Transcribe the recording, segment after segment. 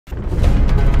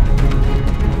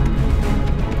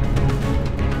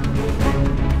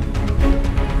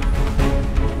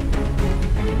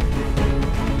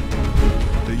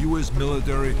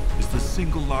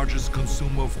single largest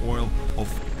consumer of oil of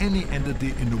any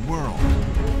entity in the world.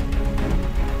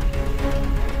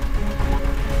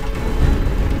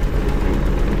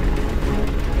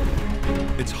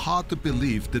 It's hard to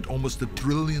believe that almost $1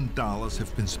 trillion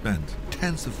have been spent,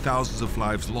 tens of thousands of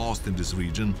lives lost in this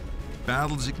region,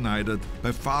 battles ignited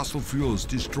by fossil fuels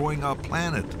destroying our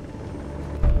planet.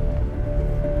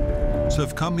 So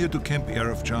I've come here to Camp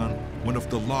Arifjan, one of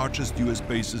the largest US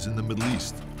bases in the Middle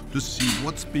East, to see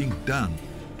what's being done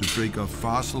to break our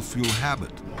fossil fuel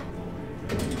habit.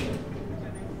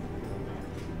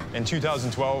 In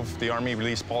 2012, the Army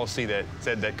released policy that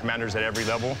said that commanders at every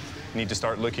level need to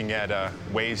start looking at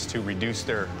ways to reduce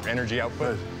their energy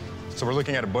output. So we're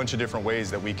looking at a bunch of different ways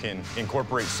that we can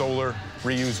incorporate solar,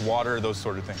 reuse water, those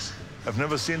sort of things. I've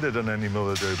never seen that on any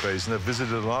military base, and I've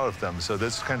visited a lot of them, so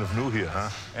that's kind of new here, huh?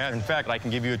 And in fact, I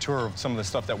can give you a tour of some of the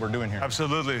stuff that we're doing here.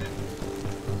 Absolutely.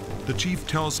 The chief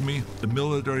tells me the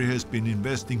military has been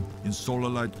investing in solar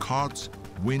light carts,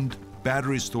 wind,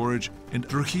 battery storage, and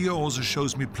Trujillo also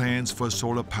shows me plans for a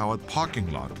solar-powered parking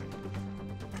lot.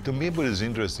 To me, what is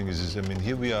interesting is, I mean,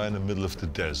 here we are in the middle of the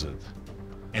desert,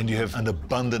 and you have an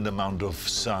abundant amount of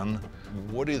sun.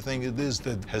 What do you think it is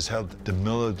that has held the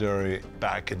military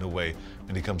back in a way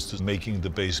when it comes to making the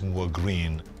base more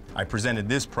green? I presented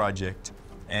this project,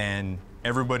 and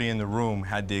everybody in the room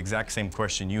had the exact same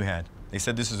question you had. They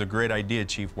said, "This is a great idea,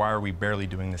 Chief. Why are we barely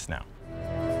doing this now?"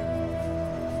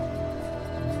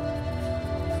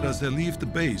 As I leave the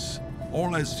base,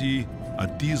 all I see are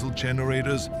diesel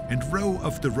generators and row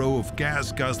after row of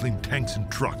gas-guzzling tanks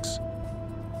and trucks.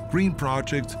 Green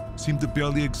projects seem to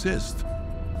barely exist.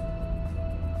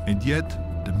 And yet,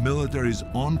 the military is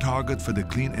on target for the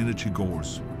clean energy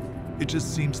goals. It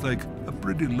just seems like a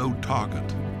pretty low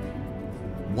target.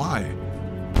 Why?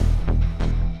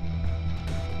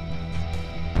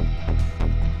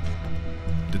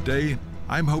 Today,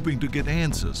 I'm hoping to get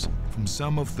answers from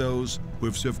some of those who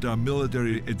have served our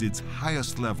military at its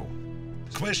highest level.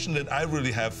 The question that I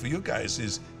really have for you guys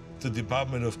is the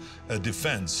Department of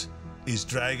Defense is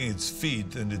dragging its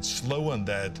feet and it's slow on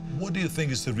that. What do you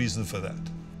think is the reason for that?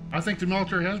 I think the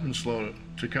military has been slow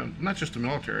to come, not just the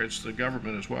military, it's the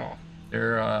government as well.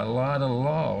 There are a lot of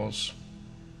laws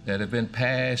that have been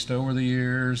passed over the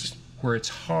years where it's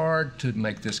hard to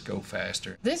make this go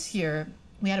faster. This year,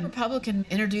 we had a Republican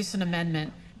introduce an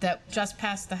amendment that just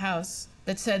passed the House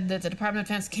that said that the Department of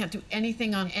Defense can't do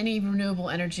anything on any renewable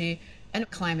energy and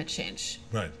climate change.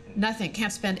 Right. Nothing,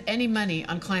 can't spend any money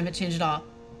on climate change at all.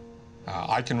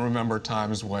 I can remember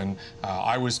times when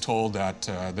I was told that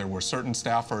there were certain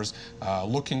staffers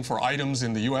looking for items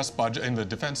in the U.S. budget, in the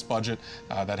defense budget,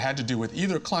 that had to do with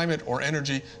either climate or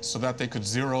energy so that they could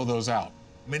zero those out.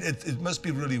 I mean, it must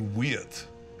be really weird,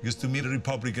 because to me, the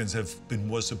Republicans have been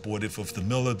more supportive of the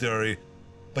military.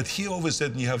 But here, all of a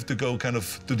sudden, you have to go kind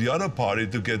of to the other party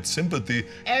to get sympathy.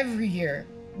 Every year,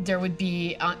 there would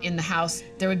be, in the House,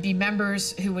 there would be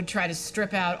members who would try to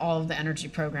strip out all of the energy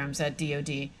programs at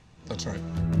DOD. That's right.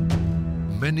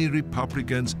 Many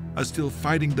Republicans are still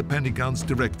fighting the Pentagon's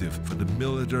directive for the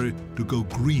military to go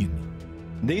green.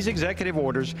 These executive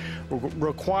orders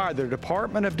require the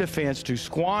Department of Defense to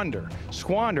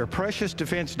squander precious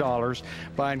defense dollars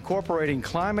by incorporating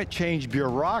climate change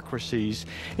bureaucracies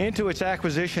into its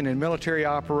acquisition and military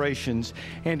operations,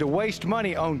 and to waste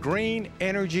money on green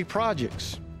energy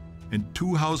projects. And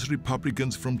two House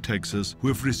Republicans from Texas who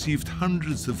have received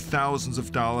hundreds of thousands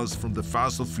of dollars from the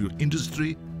fossil fuel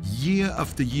industry year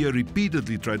after year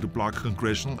repeatedly try to block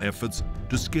congressional efforts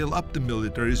to scale up the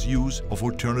military's use of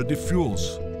alternative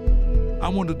fuels. I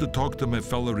wanted to talk to my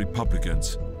fellow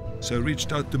Republicans, so I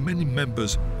reached out to many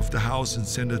members of the House and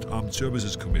Senate Armed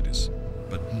Services Committees,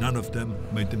 but none of them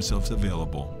made themselves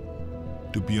available.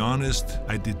 To be honest,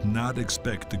 I did not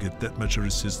expect to get that much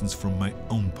resistance from my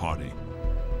own party.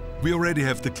 We already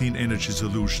have the clean energy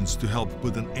solutions to help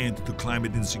put an end to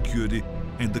climate insecurity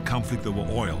and the conflict over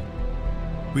oil.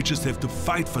 We just have to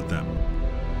fight for them.